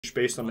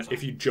based on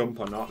if you jump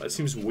or not. That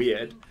seems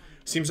weird.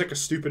 Seems like a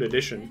stupid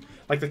addition.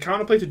 Like the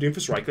counterplay to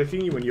Doomfist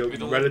right-clicking you when you're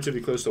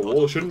relatively close to the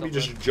wall shouldn't be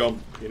just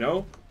jump, you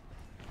know?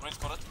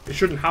 It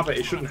shouldn't have it.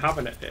 It shouldn't have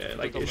an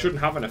like. It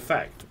shouldn't have an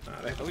effect.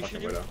 Nah, they have to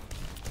fucking widow.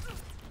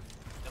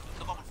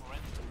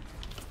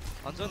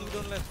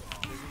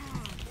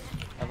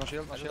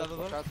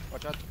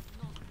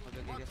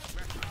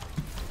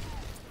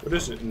 What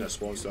is it in that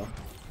spawn still?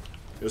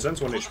 Your Zen's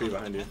 1 HP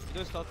behind you.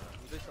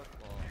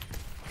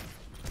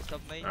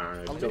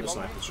 Alright, double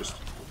snipe. It's just.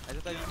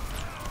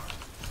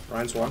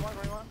 Ryan's 1.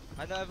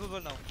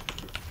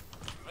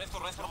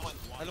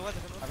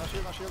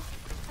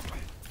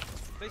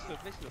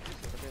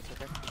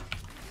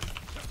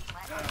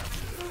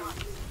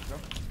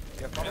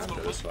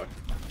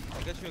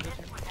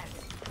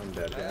 I'm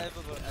dead.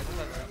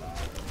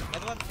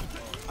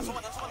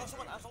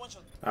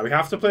 We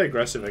have to play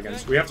aggressive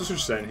against. We have to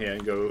switch Zen here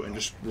and go and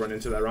just run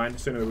into that Ryan.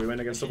 Sooner we win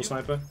against double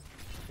sniper.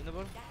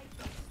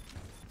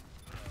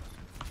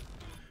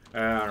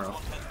 I don't know.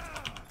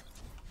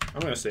 I'm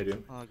gonna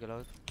stadium.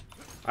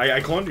 I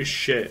can't do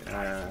shit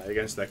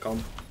against their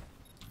comp.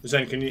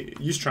 Zen, can you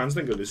use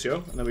Translink or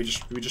Lucio? And then we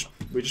just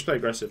play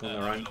aggressive on the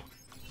Ryan.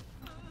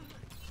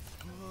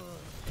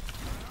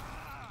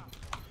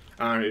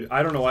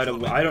 I don't know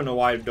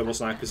why double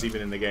sniper is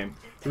even in the game.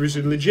 There is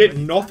legit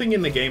nothing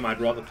in the game I'd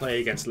rather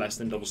play against less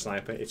than double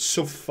sniper. It's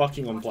so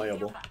fucking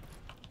unplayable.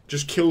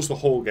 Just kills the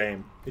whole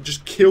game. It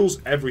just kills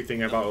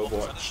everything about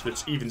Overwatch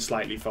that's even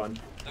slightly fun.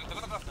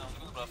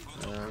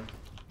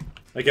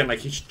 Again, like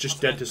he's just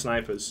dead to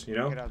snipers, you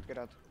know? Get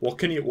out. What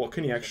can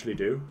he actually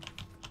do?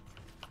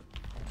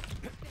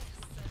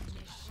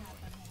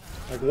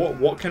 Like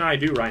what can I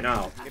do right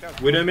now?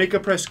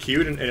 Widowmaker press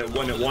Q and it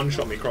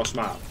one-shot me cross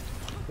map.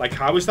 Like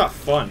how is that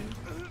fun?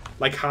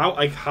 Like how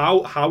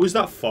is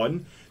that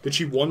fun that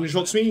she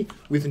one-shots me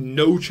with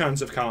no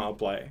chance of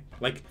counterplay?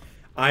 Like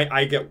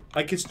I get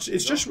like it's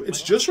just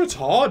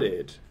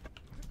retarded.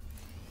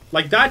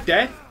 Like that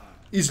death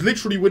is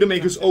literally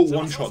Widowmaker's ult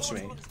one-shots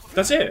me.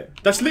 That's it.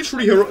 That's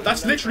literally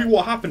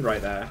what happened right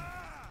there.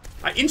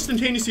 I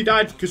instantaneously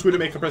died because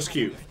Widowmaker pressed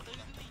Q.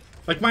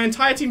 Like my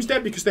entire team's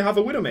dead because they have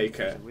a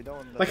Widowmaker.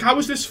 Like how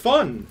is this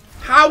fun?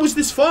 How is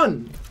this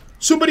fun?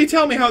 Somebody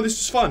tell me how this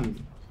is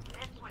fun.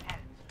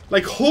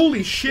 Like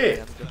holy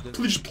shit.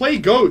 Please just play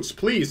goats,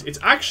 please. It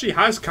actually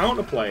has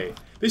counterplay.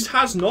 This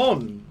has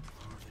none.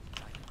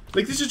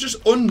 Like this is just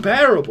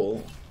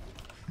unbearable.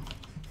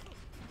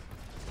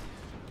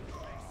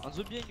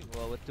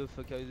 What the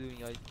fuck are you doing,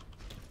 right?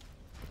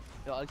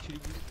 Actually,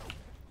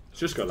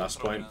 Just go last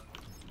point.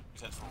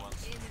 I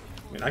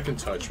mean, I can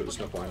touch, but there's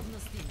no point.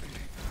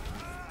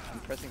 I'm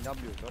pressing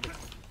W, got it.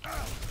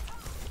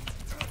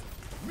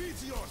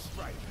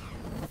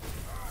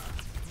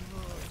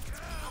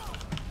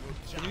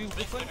 Can you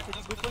go point? Can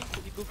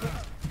you go point?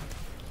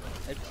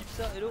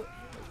 Chipsa, hello?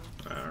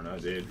 I don't know,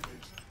 dude.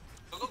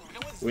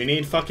 We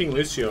need fucking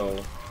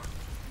Lucio.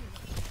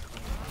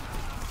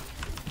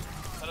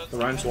 The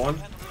Ryan's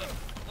 1.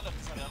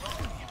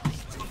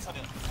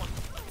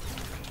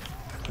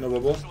 No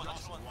bubble.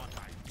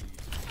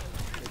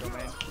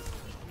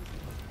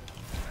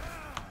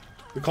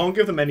 We can't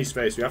give them any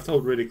space. We have to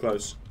hold really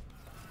close.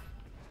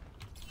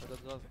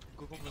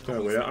 I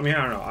mean,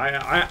 I don't know.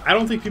 I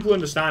don't think people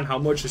understand how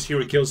much this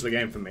hero kills the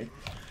game for me.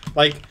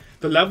 Like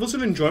the levels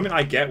of enjoyment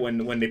I get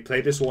when they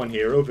play this one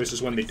hero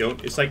versus when they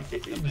don't. It's like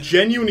it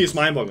genuinely is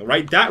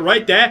mind-boggling. That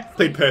right there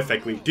played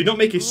perfectly. Did not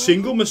make a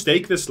single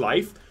mistake this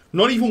life.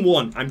 Not even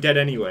one. I'm dead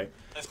anyway.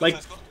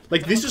 Like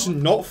this is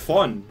not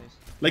fun.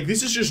 Like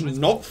this is just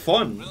not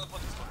fun.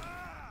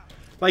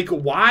 Like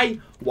why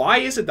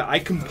is it that I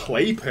can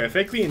play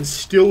perfectly and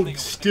still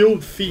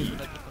feed?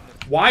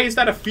 Why is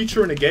that a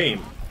feature in a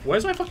game?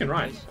 Where's my fucking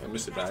Ryan? I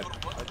missed it bad.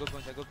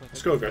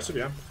 Let's go aggressive,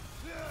 yeah.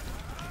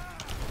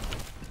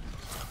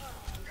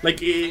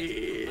 Like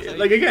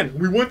again,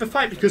 we won the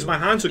fight because my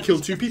Hanzo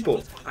killed 2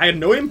 people. I had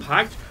no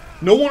impact.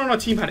 No one on our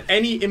team had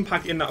any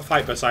impact in that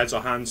fight besides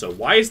our Hanzo.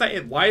 Why is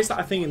that? Why is that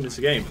a thing in this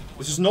game?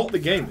 This is not the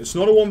game. It's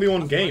not a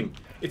 1v1 game.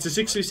 It's a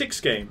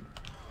 6v6 game.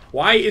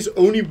 Why is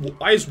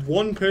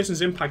one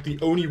person's impact the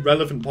only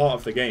relevant part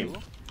of the game?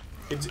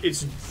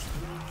 It's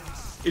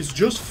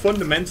just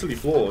fundamentally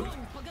flawed.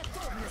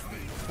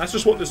 That's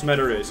just what this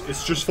meta is.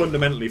 It's just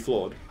fundamentally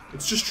flawed.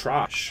 It's just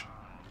trash.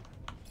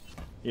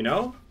 You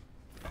know?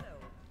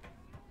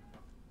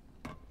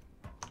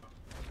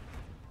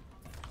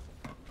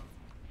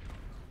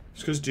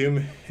 Because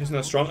Doom isn't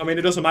that strong. I mean,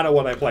 it doesn't matter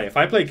what I play. If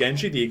I play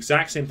Genji, the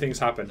exact same things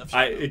happen.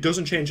 It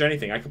doesn't change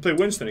anything. I can play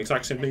Winston, the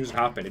exact same things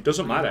happen. It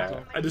doesn't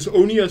matter. There's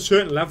only a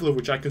certain level of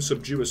which I can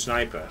subdue a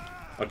sniper.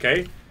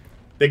 Okay?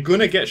 They're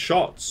gonna get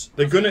shots.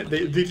 They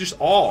just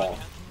are.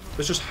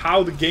 That's just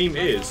how the game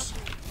is.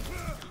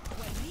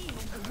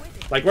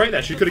 Like right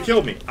there, she could have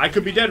killed me. I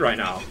could be dead right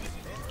now.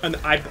 And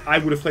I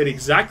would have played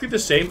exactly the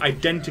same,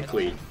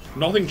 identically.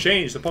 Nothing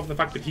changed apart from the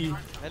fact that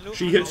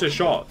she hits her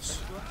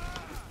shots.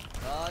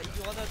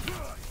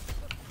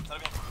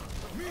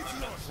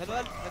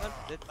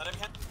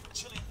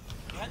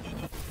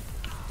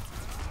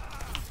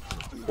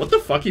 What the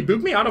fuck? He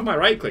booped me out of my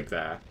right click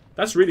there.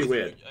 That's really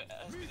weird.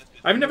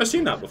 I've never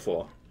seen that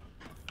before.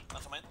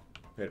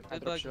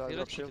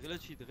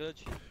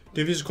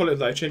 Doomfist call it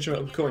like changing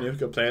uppercut when you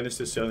uppercut player and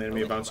this is still the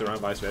enemy bouncing around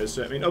vice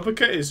versa. I mean,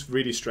 uppercut is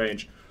really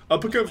strange.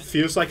 Uppercut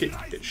feels like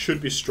it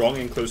should be strong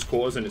in close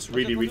quarters, and it's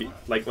really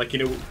like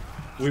you know,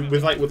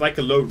 with like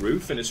a low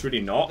roof, and it's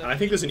really not. And I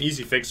think there's an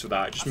easy fix for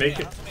that. Just make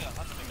it.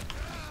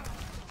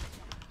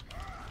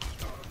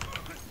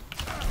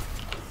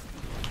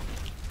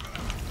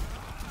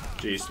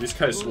 Jeez, these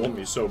guys want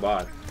me so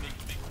bad.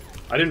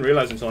 I didn't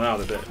realize until now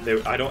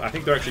that I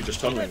think they're actually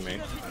just tunneling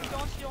me.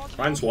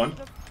 Ryan's one.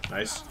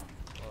 Nice.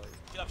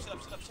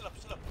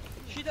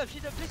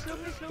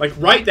 Like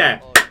right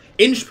there.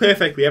 Inched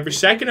perfectly. Every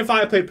second of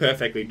fire played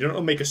perfectly. Do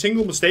not make a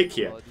single mistake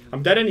here.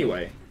 I'm dead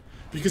anyway.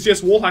 Because he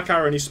has wallhack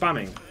arrow and he's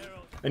spamming.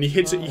 And he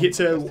hits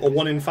a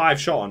 1 in 5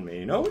 shot on me,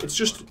 you know? It's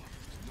just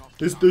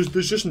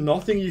there's just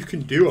nothing you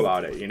can do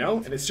about it, you know?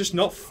 And it's just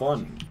not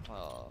fun.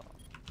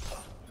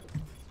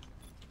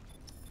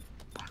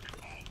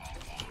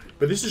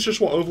 But this is just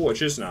what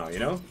Overwatch is now, you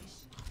know?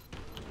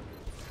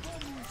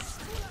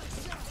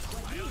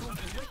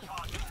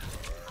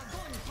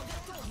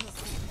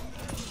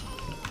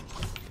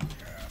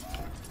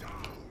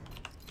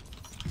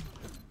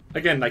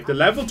 Again, like, the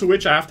level to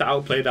which I have to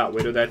outplay that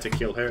Widow there to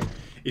kill her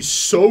is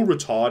so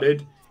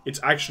retarded,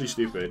 it's actually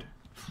stupid.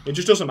 It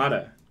just doesn't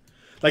matter.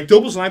 Like,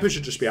 double sniper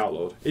should just be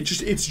outlawed.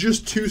 It's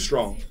just too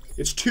strong.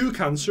 It's too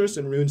cancerous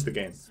and ruins the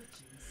game.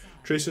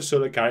 Tracer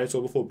solo carry it's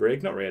all before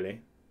break? Not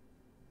really.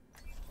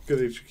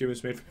 Because the game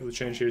is made for people to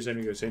change heroes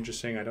and it's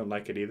interesting. I don't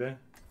like it either.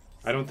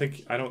 I don't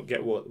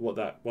get what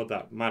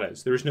that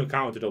matters. There is no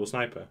counter to double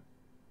sniper.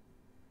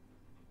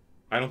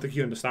 I don't think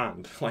you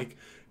understand. Like,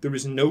 there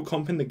is no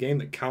comp in the game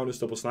that counters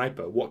double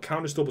sniper. What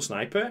counters double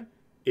sniper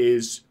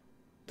is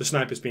the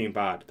snipers being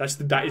bad.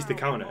 That is the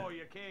counter.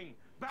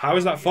 How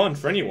is that fun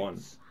for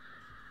anyone?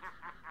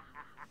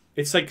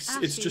 It's like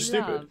it's just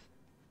stupid.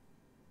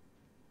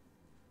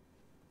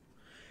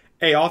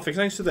 Hey, Arthur,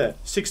 thanks for the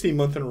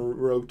 16-month in a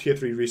row tier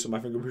 3 reset. My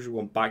friend, we should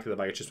go back to the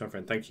bag of chips, my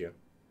friend. Thank you.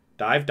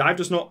 Dive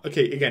does not.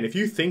 Okay, again, if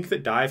you think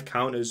that dive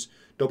counters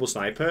double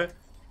sniper,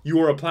 you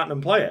are a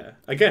platinum player.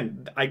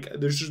 Again,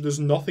 there's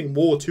nothing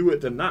more to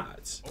it than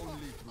that.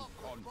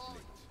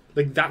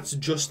 Like, that's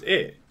just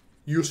it.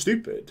 You're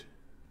stupid.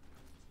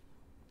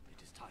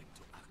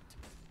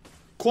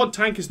 Quad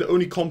tank is the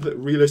only comp that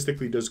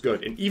realistically does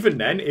good, and even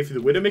then, if the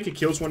Widowmaker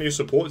kills one of your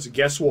supports,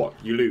 guess what?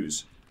 You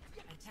lose.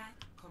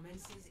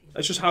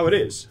 That's just how it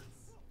is.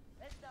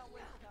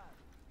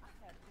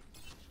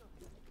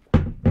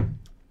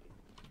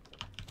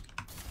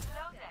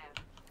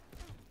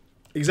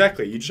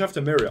 Exactly. You just have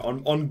to mirror it.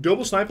 On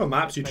double sniper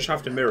maps, you just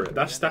have to mirror it.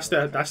 That's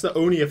the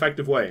only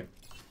effective way.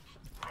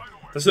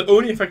 That's the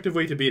only effective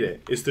way to beat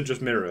it, is to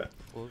just mirror it.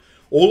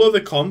 All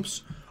other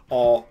comps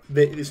are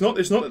it's not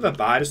that they're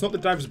bad. It's not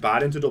that dive's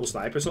bad into double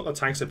sniper. It's not that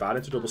tanks are bad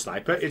into double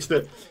sniper. It's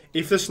that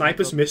if the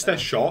snipers miss their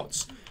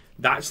shots,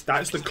 that's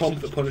the comp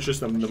that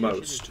punishes them the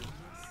most.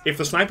 If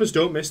the snipers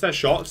don't miss their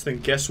shots, then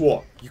guess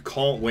what? You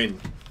can't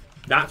win.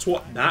 That's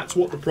what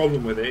the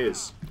problem with it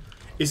is.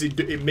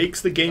 It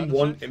makes the game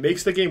one-sided.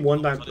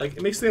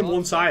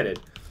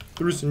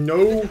 There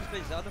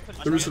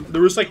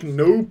is like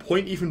no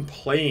point even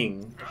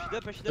playing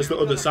as the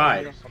other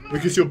side,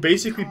 because you're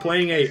basically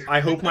playing a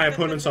I hope my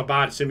opponents are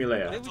bad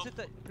simulator.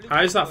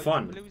 How is that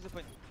fun?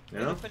 You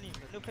know?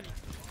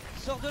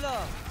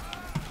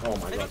 Oh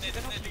my god.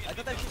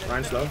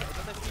 Ryan's low.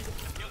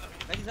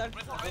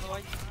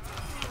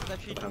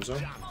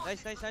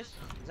 Nice.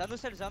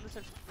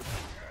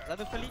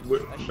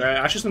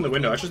 Ashes in the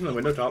window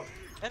top.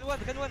 Red one.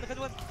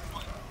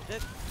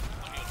 Dead.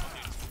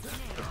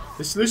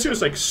 This Lucio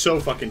is like so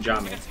fucking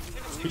jammy.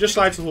 He just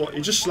slides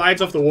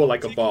off the wall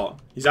like a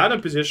bot. He's out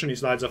of position, he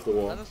slides off the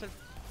wall.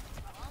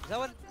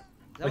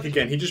 Like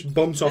again, he just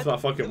bumps off that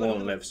fucking wall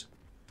and lives.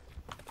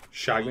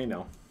 Shag me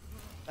now.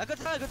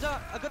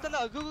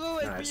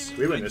 Nice.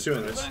 We win this.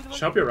 Just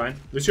help you, Ryan.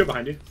 Lucio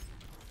behind you.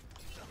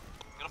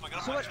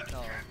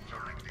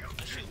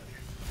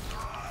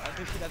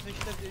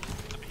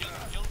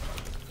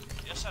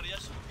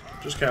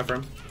 Just care for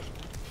him.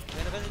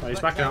 Oh, he's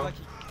back now.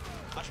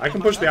 I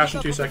can push the Ash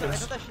in 2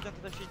 seconds.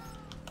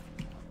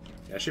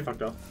 Yeah, she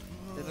fucked up.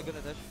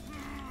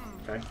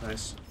 Okay,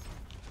 nice.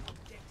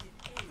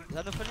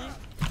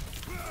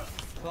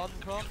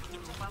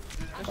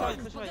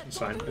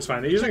 It's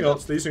fine. They're using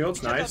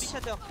ults, nice.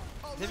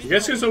 You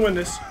guys can still win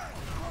this.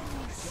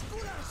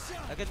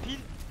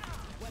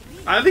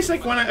 At least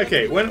like when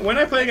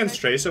I play against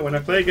Tracer, when I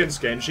play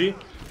against Genji,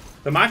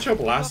 the matchup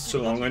lasts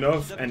long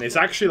enough, and it's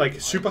actually like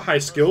super high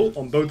skill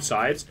on both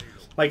sides.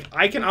 Like,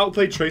 I can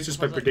outplay Tracers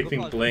by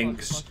predicting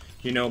blinks,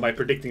 you know, by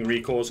predicting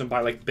recalls, and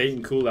by like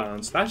baiting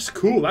cooldowns. That's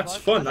cool, that's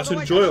fun, that's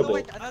enjoyable.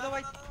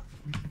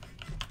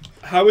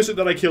 How is it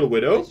that I kill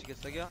Widow?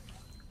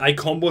 I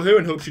combo her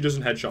and hope she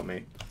doesn't headshot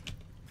me.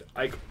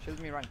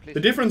 The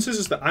difference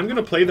is that I'm going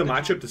to play the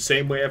matchup the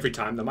same way every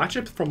time. The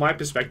matchup, from my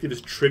perspective,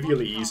 is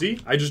trivially easy.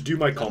 I just do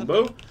my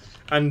combo,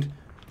 and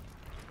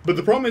But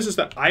the problem is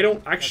that I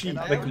don't actually,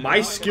 like,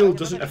 my skill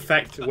doesn't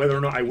affect whether or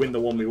not I win the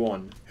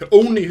 1v1.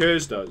 Only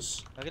hers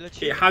does.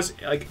 It has,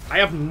 like, I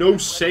have no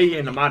say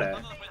in the matter.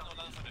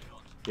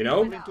 You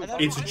know?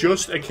 It's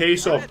just a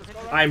case of,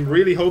 I'm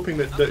really hoping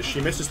that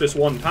she misses this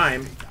one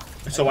time,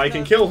 so I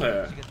can kill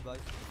her.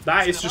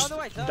 That is just,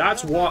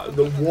 that's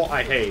what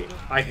I hate.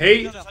 I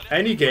hate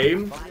any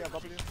game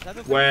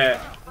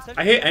where,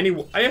 I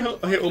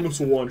hate almost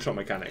one-shot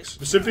mechanics.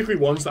 Specifically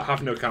ones that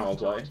have no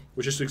counterplay,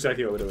 which is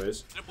exactly what it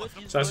is.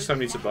 Size 7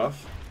 needs a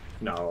buff?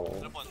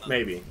 No.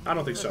 Maybe. I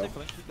don't think so.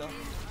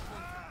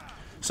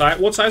 So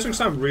what Seismic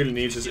Slam really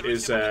needs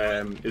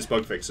is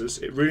bug fixes.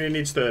 It really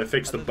needs to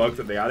fix the bug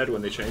that they added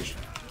when they changed.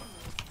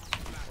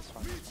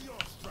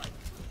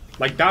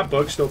 Like, that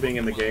bug still being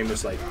in the game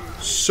is, like,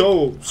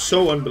 so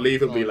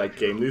unbelievably, like,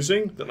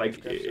 game-losing that,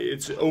 like,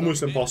 it's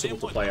almost impossible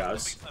to play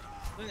as.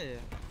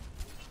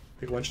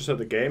 Take one-shots out of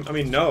the game? I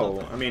mean,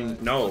 no. I mean,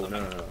 no.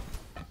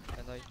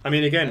 I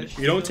mean, again,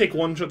 you don't take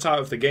one-shots out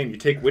of the game, you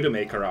take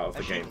Widowmaker out of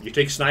the game. You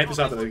take snipers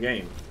out of the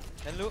game.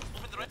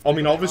 I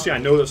mean, obviously, I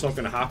know that's not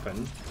going to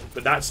happen,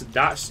 but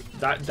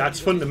that's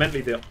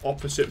fundamentally the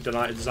opposite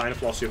design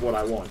philosophy of what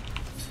I want.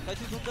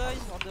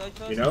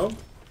 You know?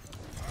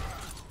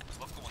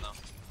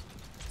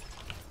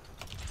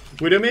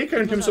 Widowmaker,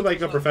 in terms of,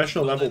 like, a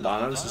professional level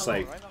balance, is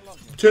like,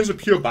 in terms of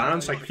pure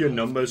balance, like pure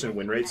numbers and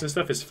win rates and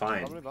stuff, is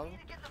fine.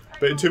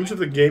 But in terms of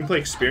the gameplay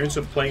experience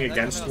of playing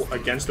against the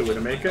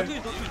Widowmaker,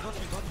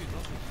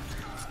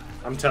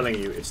 I'm telling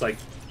you, it's like,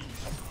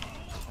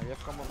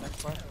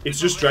 it's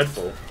just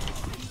dreadful.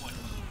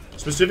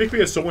 Specifically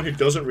as someone who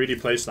doesn't really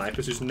play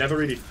snipers, who's never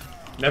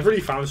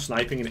really found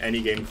sniping in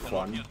any game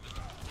fun.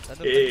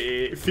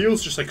 It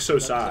feels just like so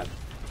sad.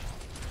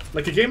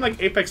 Like a game like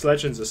Apex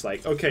Legends is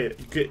like, okay,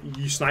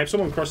 you snipe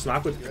someone across the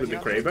map with the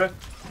Kraber,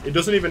 it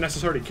doesn't even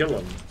necessarily kill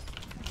them.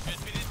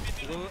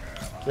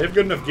 They have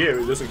good enough gear,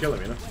 it doesn't kill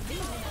them, you know?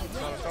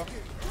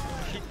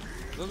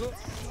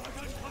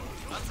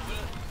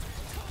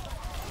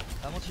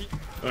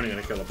 Only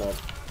gonna kill a Bob.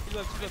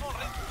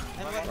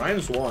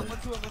 Ryan's one.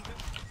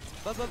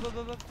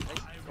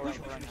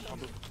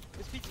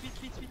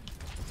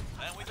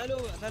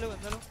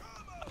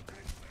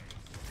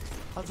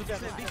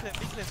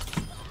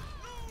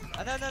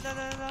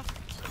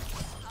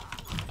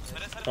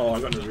 Oh,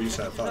 I got a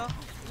reset. Fuck.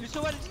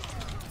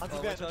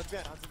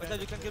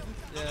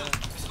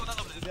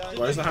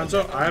 Where's the hands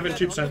up? I haven't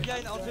Chipsa.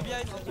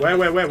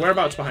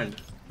 Whereabouts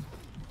behind?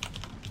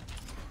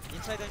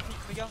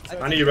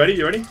 Annie, you ready?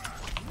 You ready?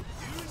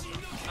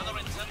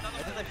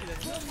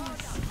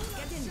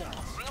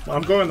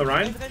 I'm going the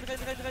Ryan.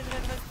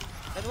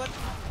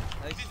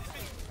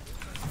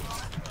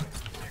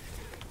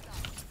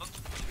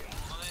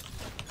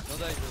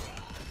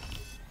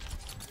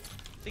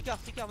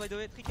 Tricard, by the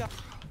way, Tricard.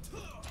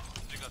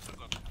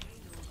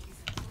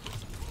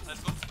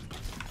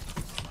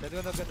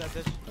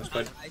 That's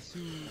bad.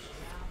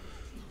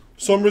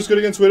 Sombra's good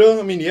against Widow?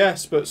 I mean,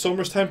 yes, but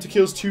Sombra's time to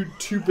kill is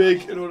too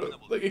big. In order,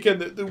 like, again,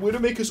 the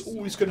Widowmaker's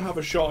always going to have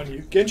a shot on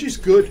you. Genji's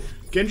good.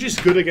 Genji's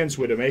good against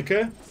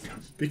Widowmaker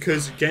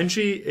because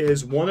Genji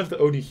is one of the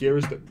only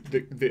heroes that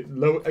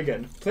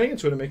again, playing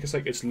against Widowmaker is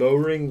like it's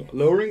lowering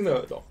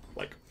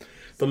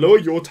the lower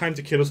your time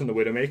to kill is on the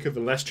Widowmaker, the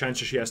less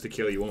chances she has to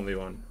kill you only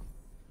on.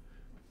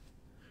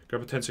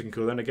 Grapple 10-second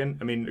cooldown again.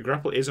 I mean,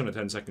 Grapple is on a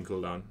 10-second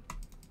cooldown.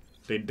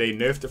 They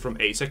nerfed it from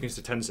 8 seconds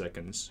to 10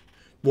 seconds.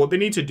 What they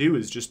need to do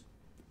is just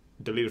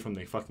delete it from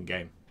the fucking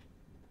game.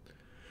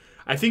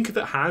 I think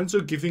that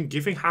Hanzo giving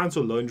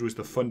Hanzo lunge was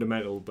the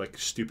fundamental, like,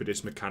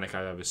 stupidest mechanic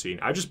I've ever seen.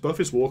 I just buff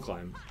his wall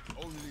climb.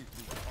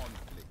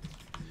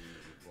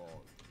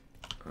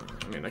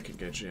 I mean, I can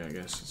Genji, I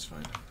guess. It's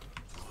fine.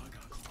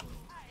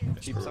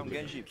 Keep some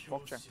Genji,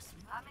 Boxer.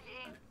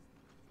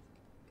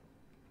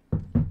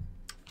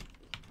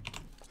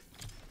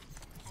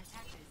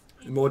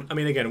 I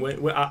mean, again,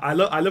 I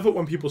love it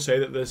when people say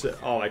that there's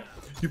like,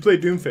 you play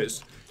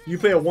Doomfist, you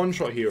play a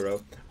one-shot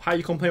hero, how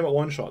you complain about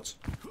one-shots?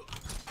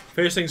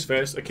 First things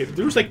first, okay,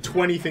 there's like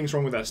 20 things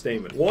wrong with that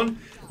statement. One,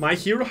 my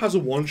hero has a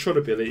one-shot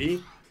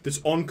ability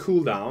that's on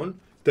cooldown,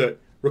 that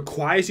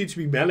requires you to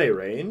be melee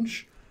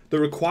range, that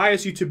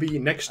requires you to be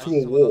next to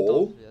a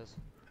wall,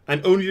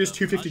 and only does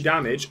 250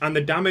 damage, and the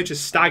damage is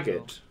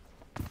staggered.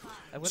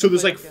 So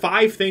there's like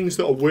 5 things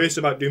that are worse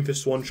about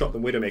Doomfist's one-shot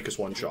than Widowmaker's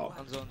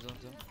one-shot.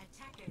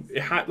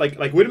 It had like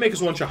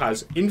Widowmaker's one-shot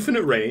has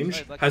infinite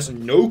range, has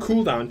no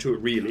cooldown to it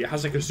really. It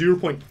has like a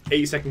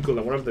 0.8 second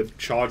cooldown, whatever the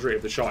charge rate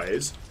of the shot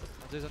is.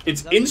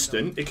 It's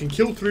instant. It can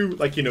kill through,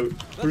 like, you know,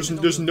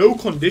 there's no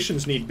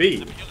conditions need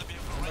be.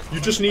 You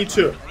just need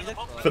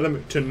for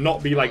them to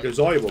not be like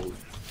resolvable.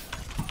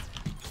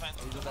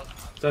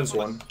 That's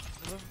one.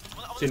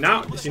 See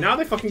now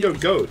they fucking go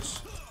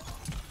goats.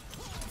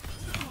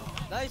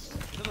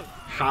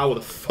 How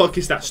the fuck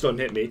is that stun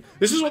hit me?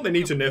 This is what they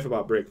need to nerf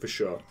about Brick for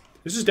sure.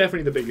 This is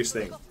definitely the biggest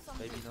thing.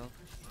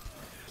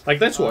 Like,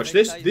 let's watch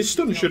this. This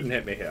stun shouldn't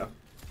hit me here.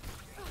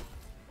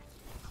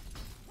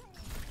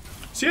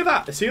 See how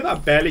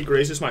that barely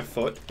grazes my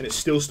foot and it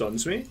still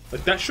stuns me?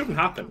 Like, that shouldn't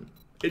happen.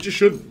 It just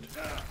shouldn't.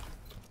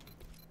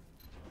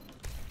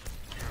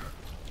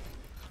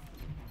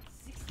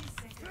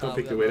 Don't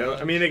pick the Widow.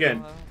 I mean,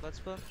 again,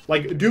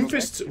 like,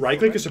 Doomfist's right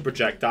click is a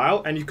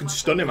projectile, and you can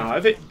stun him out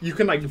of it. You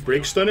can, like,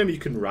 break stun him, you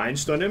can Rhine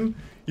stun him,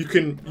 you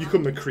can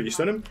McCree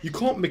stun him. You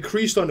can't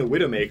McCree stun a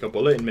Widowmaker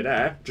bullet in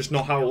midair. Just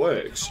not how it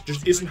works.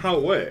 Just isn't how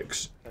it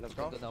works.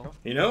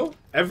 You know?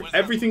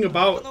 Everything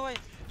about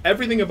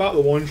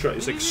the one shot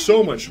is, like,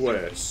 so much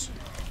worse.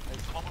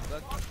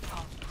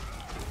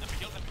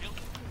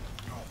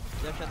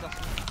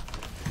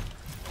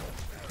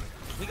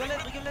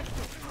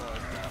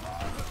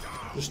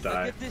 Just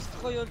die.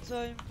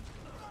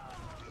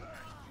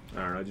 I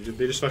don't know,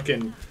 they just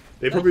fucking...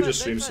 They probably just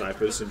stream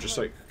snipers and just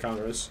like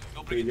counter us.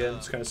 Again,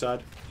 it's kind of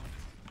sad.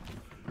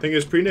 Thing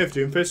is, pre-nerf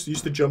Doomfist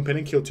used to jump in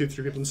and kill 2-3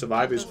 people and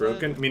survive. Is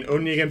broken. I mean,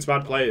 only against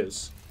bad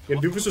players.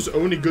 And Doomfist was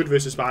only good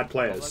versus bad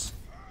players.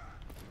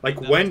 Like,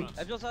 when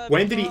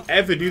did he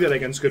ever do that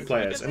against good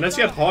players? Unless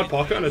he had Hard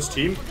Pocket on his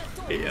team,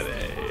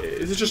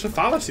 it's just a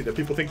fallacy that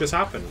people think this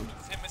happened.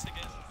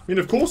 I mean,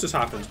 of course this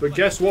happens, but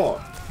guess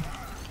what?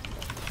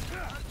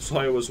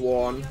 Slayer was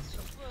one.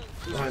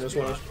 Behind us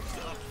one.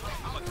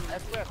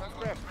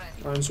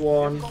 Mine's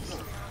one.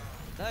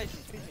 Nice.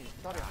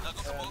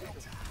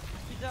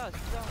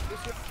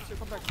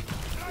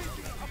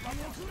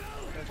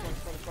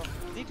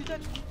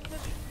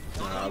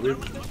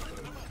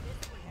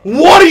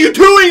 What are you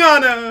doing,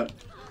 Anna?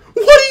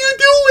 What are you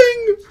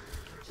doing?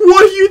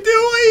 What are you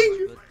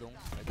doing?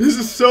 This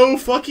is so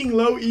fucking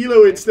low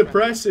elo, it's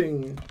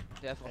depressing.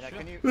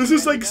 This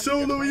is like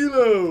so low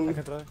elo.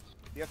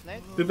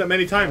 Did that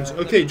many times.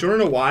 Okay, do you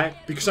wanna know why?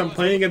 Because I'm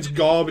playing against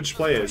garbage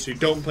players who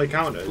don't play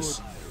counters.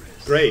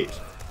 Great.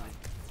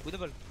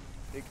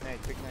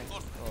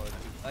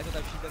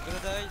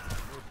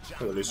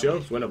 Oh, Lucio,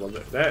 it's winnable.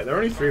 They're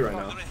only 3 right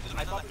now.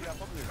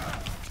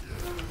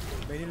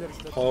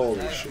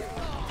 Holy shit.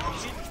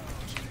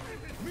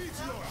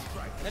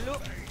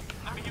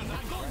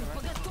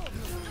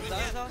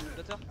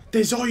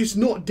 Desir's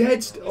not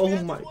dead.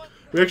 Oh my.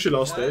 We actually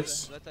lost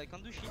this.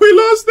 We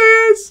lost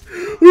this!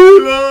 We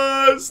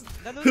lost!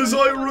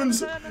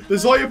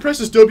 Desire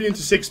presses W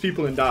into 6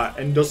 people and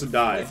doesn't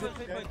die.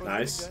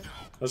 Nice.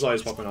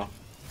 Desire's popping off.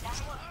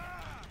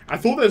 I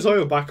thought Desire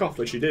would back off,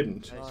 but she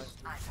didn't.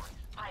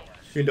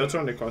 You don't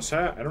turn the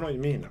crosshair? I don't know what you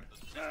mean.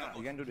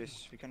 We can do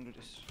this. We can do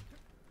this.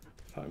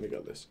 Fine, we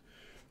got this.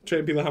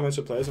 Trade people have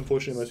most players.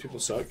 Unfortunately, most people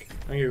suck.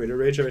 I'm getting rid of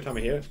rage every time I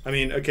hear it. I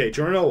mean, okay,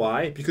 do you want to know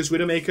why? Because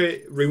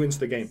Widowmaker ruins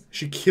the game.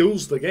 She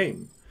kills the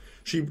game.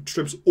 She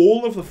strips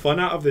all of the fun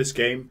out of this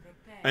game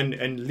and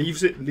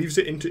leaves it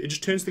into... It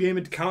just turns the game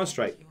into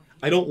Counter-Strike.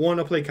 I don't want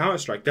to play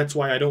Counter-Strike. That's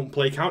why I don't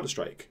play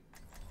Counter-Strike.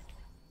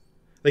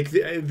 Like,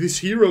 this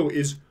hero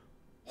is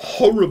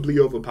horribly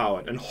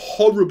overpowered and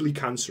horribly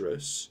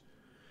cancerous.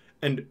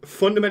 And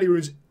fundamentally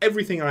ruins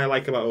everything I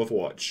like about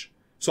Overwatch.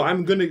 So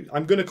I'm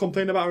gonna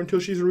complain about her until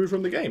she's removed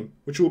from the game,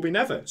 which will be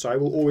never. So I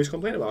will always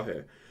complain about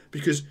her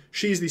because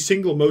she's the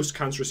single most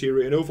cancerous hero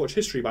in Overwatch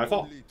history by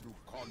far,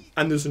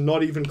 and there's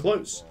not even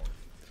close.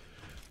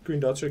 Green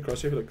dots are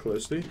across here, look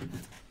closely.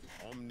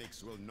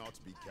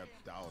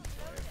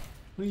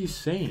 What are you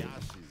saying?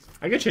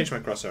 I gotta change my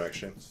crosshair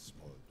actually.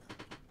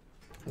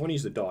 I want to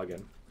use the dog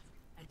again.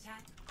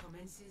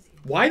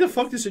 Why the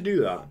fuck does it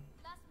do that?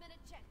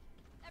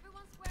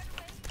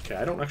 Okay,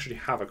 I don't actually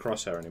have a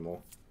crosshair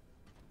anymore.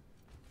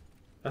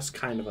 That's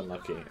kind of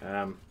unlucky.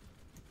 I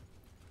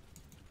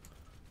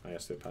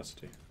guess the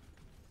opacity.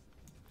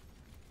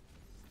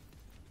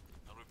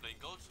 Are we playing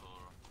goats or?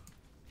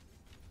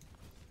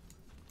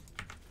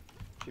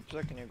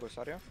 Chipsa, can you go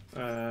Saria?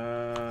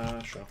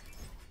 Sure.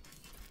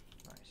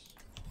 Nice.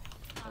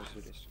 Let's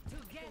do this.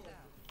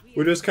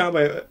 Widow's count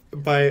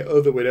by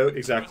other Widow,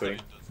 exactly.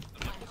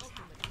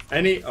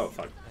 Any sort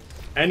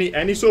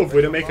of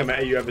Widowmaker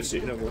meta you ever see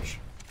in Overwatch.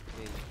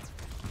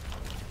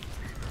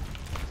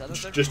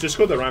 Just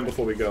discard the Rhyme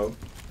before we go.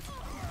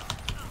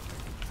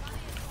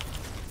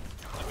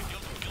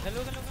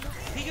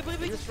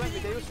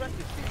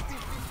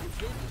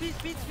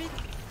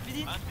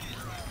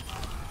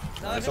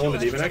 Nice, I want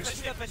the D.Va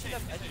next.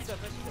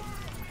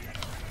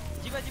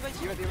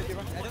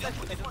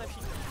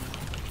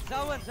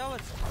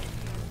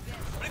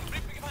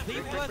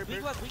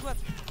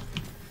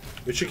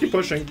 We should keep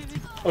pushing.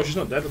 Oh, she's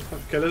not dead.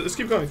 Okay, let's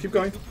keep going, keep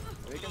going.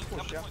 We can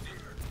push, yeah.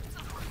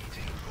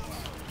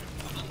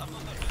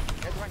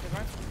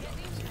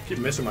 Keep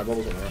missing my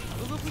bubbles on her.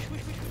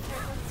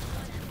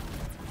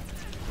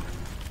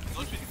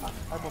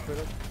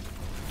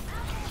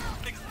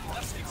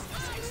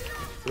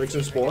 Rigs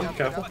and spawn,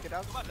 careful.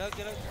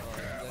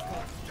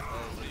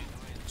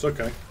 It's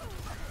okay.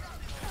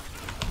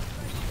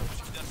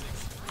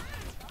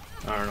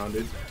 I don't know,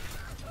 dude.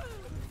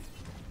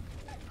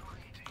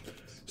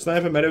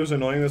 Sniper meta was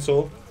annoying, that's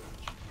all.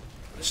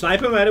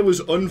 Sniper meta was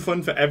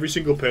unfun for every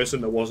single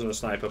person that wasn't a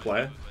sniper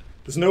player.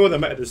 There's no other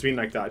meta that's been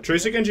like that.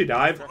 Tracer Genji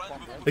dive,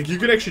 like you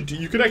could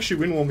actually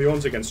win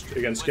 1v1s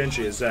against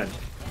Genji as Zen.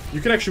 You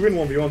could actually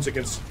win 1v1s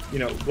against, you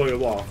know, blah blah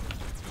blah.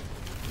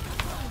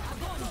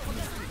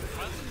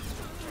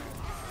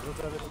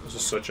 This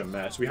is such a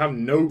mess. We have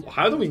no.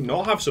 How do we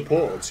not have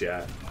supports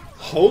yet?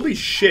 Holy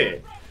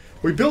shit!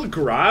 We built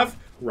Grav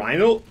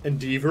Rhino and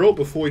Diva ult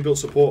before we built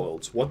support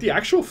ults. What the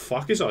actual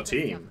fuck is our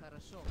team?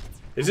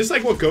 Is this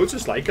like what Goats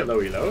is like at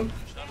low elo?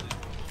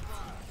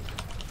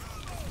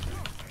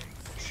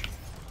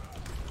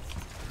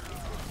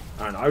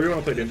 I don't know, I really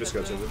want to play Doomfist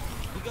Goats over.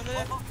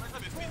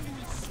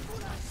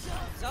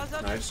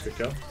 Nice, good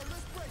kill.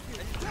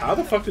 How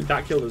the fuck did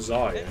that kill the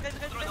Zarya?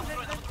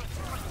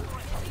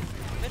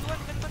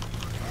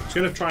 He's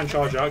gonna try and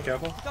charge out,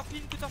 careful.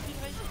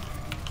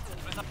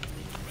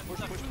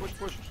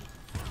 Push.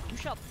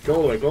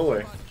 Go away, go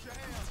away.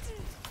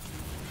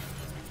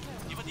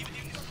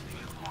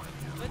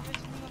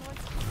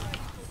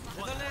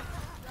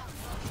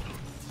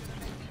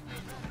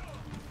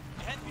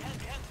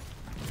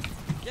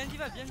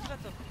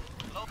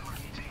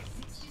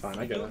 Fine,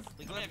 I get it.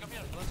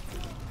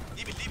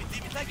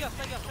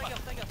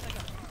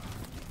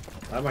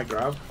 I have my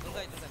grab.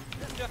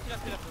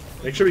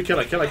 Make sure we kill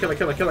it.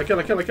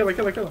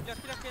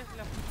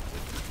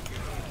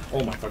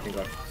 Oh my fucking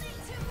god.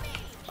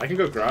 I can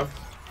go grab.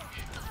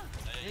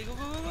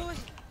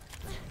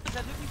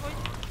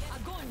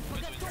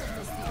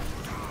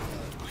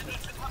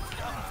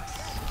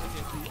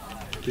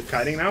 Keep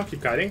kiting now,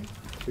 keep kiting.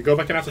 We go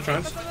back in after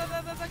trans.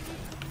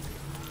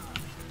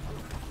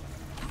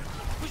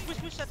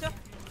 Push, Shatter.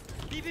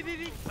 B.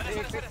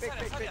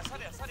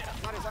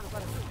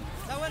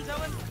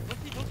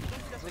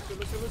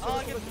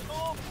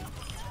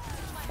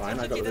 Fine,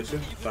 I got the Lucio.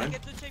 Fine.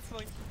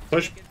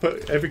 Push,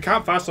 if we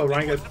can't fast, I'll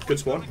Ryan get good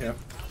spawn. Yeah.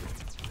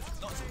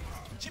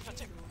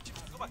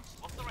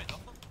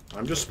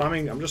 I'm just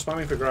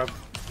spamming for grab.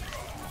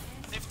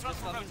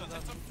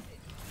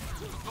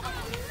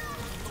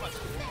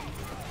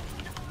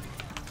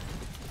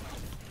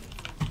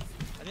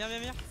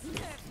 Viens.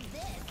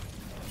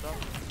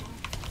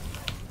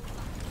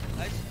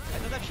 Nice. I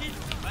don't have shield.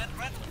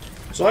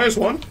 Zarya's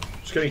one.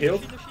 Just getting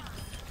healed.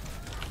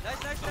 Nice.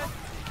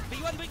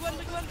 Big one. Big one.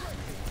 Nice.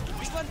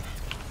 Big one.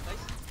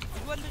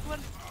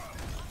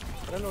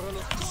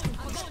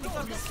 Push.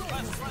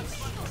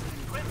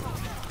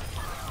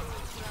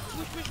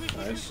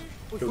 Nice.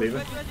 Good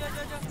leaving.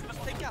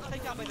 Take care, by the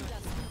way.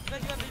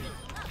 Baby.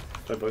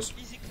 Play boys.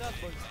 Easy club,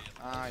 boys.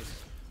 Nice.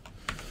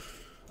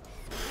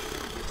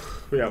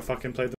 We out fucking played